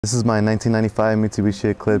This is my 1995 Mitsubishi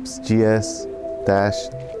Eclipse GS-T.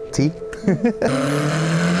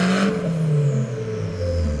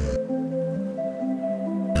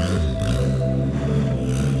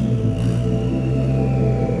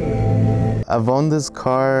 I've owned this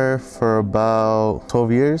car for about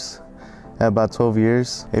 12 years.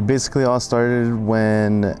 It basically all started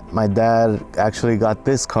when my dad actually got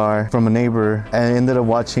this car from a neighbor, and I ended up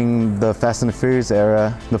watching the Fast and the Furious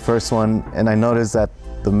era, the first one, and I noticed that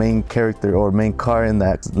the main character or main car in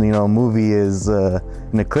that movie is an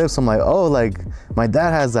Eclipse. I'm like, oh, like my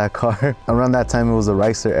dad has that car. Around that time it was a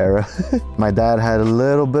Ricer era. My dad had a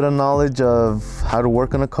little bit of knowledge of how to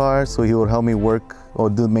work on a car, so he would help me work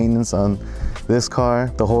or do maintenance on this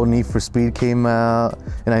car. The whole Need for Speed came out,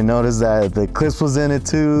 and I noticed that the Eclipse was in it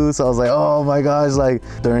too, so I was like, oh my gosh. Like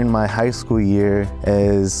during my high school year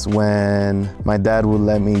is when my dad would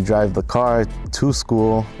let me drive the car to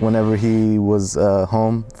school whenever he was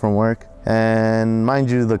home from work. And mind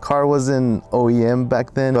you, the car wasn't OEM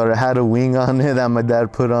back then, but it had a wing on it that my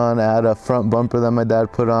dad put on. It had a front bumper that my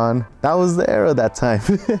dad put on. That was the era that time.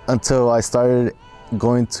 Until I started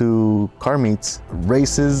going to car meets,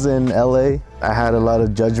 races in LA. I had a lot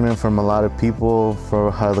of judgment from a lot of people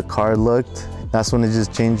for how the car looked. That's when it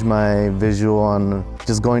just changed my visual on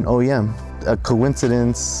just going OEM. A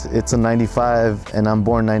coincidence, it's a 95 and I'm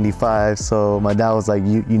born 95, so my dad was like,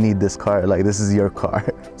 you need this car, like this is your car.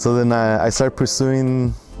 So then I started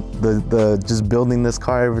pursuing just building this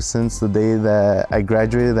car ever since the day that I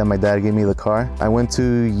graduated, that my dad gave me the car. I went to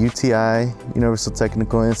UTI, Universal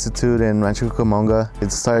Technical Institute in Rancho Cucamonga. I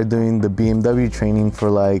started doing the BMW training for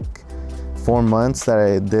like 4 months that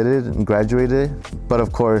I did it and graduated. But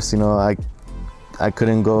of course, I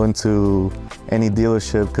couldn't go into any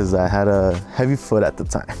dealership because I had a heavy foot at the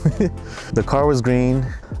time. The car was green.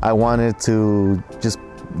 I wanted to just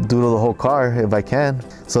doodle the whole car if I can.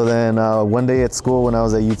 So then one day at school when I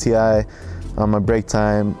was at UTI, on my break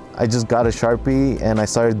time, I just got a Sharpie and I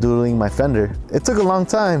started doodling my fender. It took a long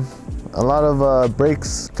time, a lot of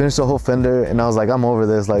breaks, finished the whole fender, and I was like, I'm over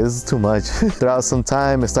this, like this is too much. Throughout some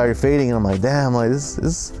time it started fading and I'm like, damn, like this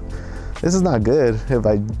is not good. If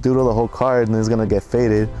I doodle the whole car and it's gonna get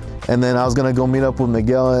faded. And then I was gonna go meet up with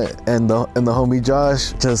Miguel and the homie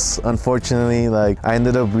Josh. Just unfortunately, like I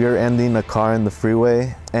ended up rear-ending a car in the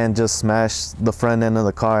freeway and just smashed the front end of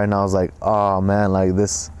the car. And I was like, oh man, like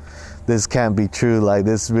this can't be true. Like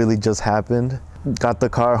this really just happened. Got the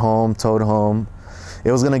car home, towed home.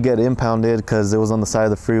 It was gonna get impounded because it was on the side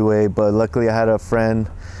of the freeway, but luckily I had a friend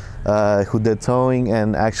who did towing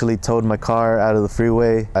and actually towed my car out of the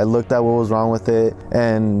freeway. I looked at what was wrong with it,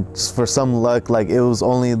 and for some luck, like it was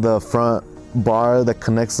only the front bar that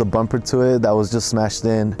connects the bumper to it that was just smashed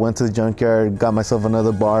in. Went to the junkyard, got myself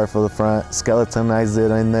another bar for the front, skeletonized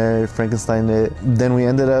it in there, Frankensteined it. Then we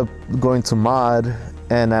ended up going to mod,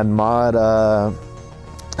 and at mod I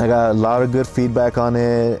got a lot of good feedback on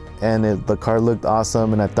it, and the car looked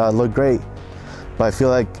awesome and I thought it looked great. But I feel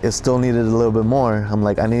like it still needed a little bit more. I'm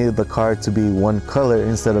like, I needed the car to be one color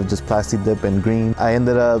instead of just plastic dip and green. I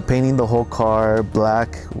ended up painting the whole car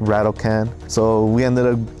black rattle can. So we ended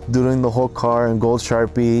up doing the whole car in gold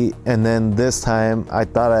Sharpie. And then this time I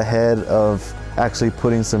thought ahead of actually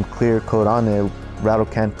putting some clear coat on it, rattle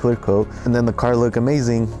can clear coat. And then the car looked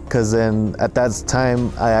amazing because then at that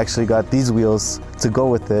time I actually got these wheels to go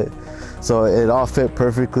with it. So it all fit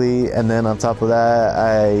perfectly, and then on top of that,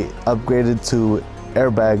 I upgraded to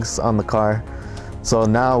airbags on the car. So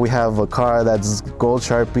now we have a car that's gold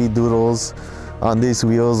Sharpie doodles on these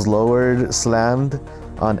wheels, lowered, slammed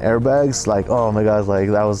on airbags. Like, oh my God, like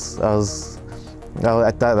I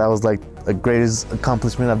thought that was like the greatest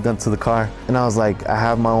accomplishment I've done to the car. And I was like, I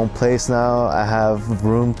have my own place now. I have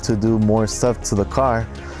room to do more stuff to the car.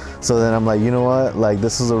 So then I'm like, you know what? Like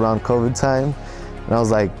this is around COVID time, and I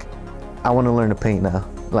was like, I want to learn to paint now.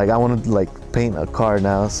 Like I want to like paint a car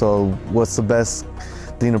now. So what's the best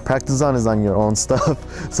thing to practice on is on your own stuff.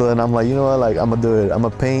 So then I'm like, you know what, like I'm gonna do it. I'm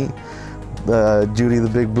gonna paint the Judy the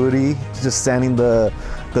Big Booty, just sanding the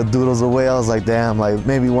doodles away. I was like, damn, like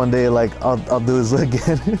maybe one day like I'll do this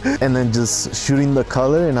again. And then just shooting the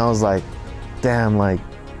color, and I was like, damn, like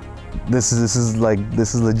this is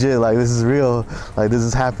legit, like this is real, like this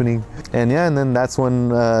is happening. And yeah, and then that's when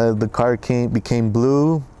the car became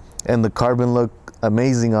blue, and the carbon looked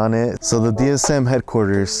amazing on it. So the DSM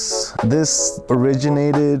headquarters, this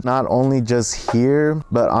originated not only just here,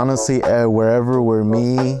 but honestly wherever where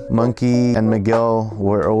me, Monkey, and Miguel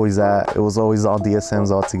were always at. It was always all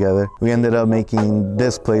DSMs all together. We ended up making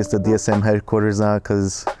this place the DSM headquarters now,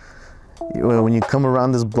 because when you come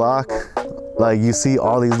around this block, like you see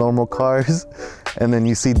all these normal cars, and then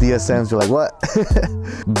you see DSMs, you're like, what?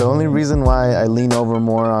 The only reason why I lean over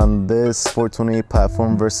more on this 428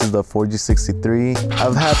 platform versus the 4G63,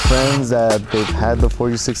 I've had friends that they've had the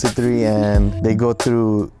 4G63 and they go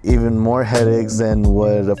through even more headaches than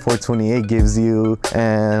what a 428 gives you,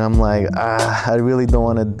 and I'm like, I really don't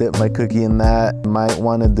want to dip my cookie in that. Might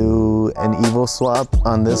want to do an Evo swap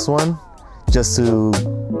on this one just to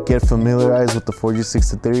get familiarized with the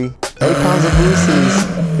 4G63. 8 pounds of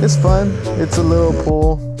boost is fun. It's a little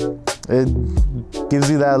pull. It gives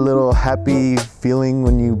you that little happy feeling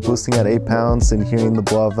when you're boosting at 8 pounds and hearing the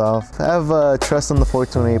blow-off valve. I have trust on the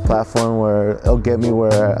 428 platform where it'll get me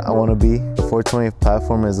where I want to be. The 428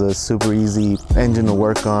 platform is a super easy engine to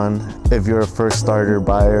work on if you're a first starter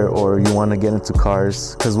buyer or you want to get into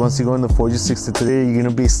cars. Because once you go into 4G63, you're going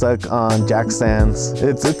to be stuck on jack stands.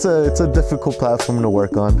 It's a difficult platform to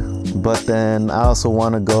work on. But then I also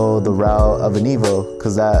want to go the route of an Evo,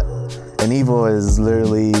 because an Evo is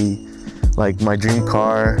literally like my dream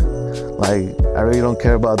car. Like, I really don't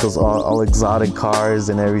care about those all exotic cars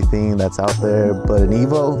and everything that's out there, but an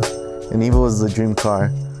Evo is the dream car.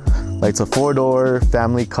 Like, it's a 4-door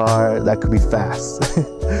family car that could be fast.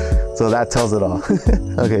 So that tells it all.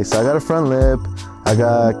 Okay, so I got a front lip, I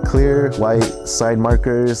got clear white side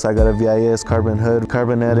markers, I got a VIS carbon hood,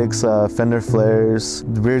 carbonetics fender flares,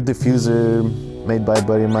 rear diffuser made by a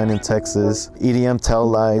buddy of mine in Texas, EDM tail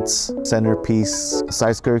lights, centerpiece,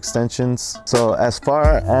 side skirt extensions. So as far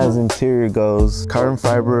as interior goes, carbon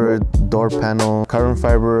fiber door panel, carbon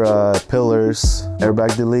fiber pillars,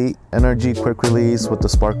 airbag delete, NRG quick release with the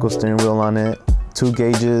sparkle steering wheel on it, 2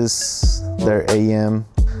 gauges, they're AM,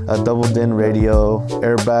 a double DIN radio,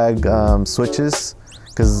 airbag switches,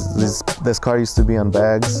 because this car used to be on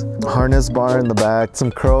bags, harness bar in the back,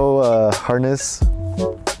 some Crow harness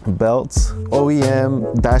belts,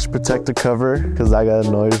 OEM dash protector cover because I got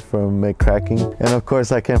annoyed from it cracking, and of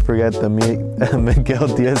course I can't forget the Miguel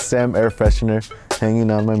DSM air freshener hanging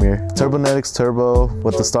on my mirror. Turbonetics turbo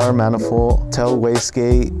with the star manifold, tail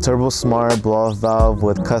wastegate, turbo smart blow-off valve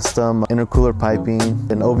with custom intercooler piping,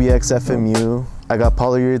 an OBX FMU. I got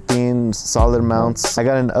polyurethane solid mounts. I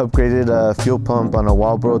got an upgraded fuel pump on a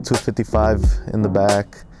Walbro 255 in the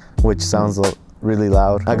back, which sounds really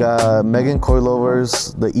loud. I got Megan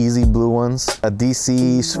coilovers, the easy blue ones, a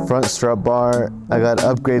DC front strut bar. I got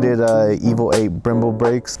upgraded Evo 8 Brembo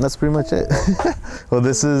brakes. That's pretty much it. Well,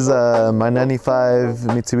 this is my 95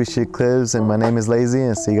 Mitsubishi Eclipse, and my name is Lazy,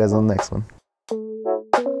 and see you guys on the next one.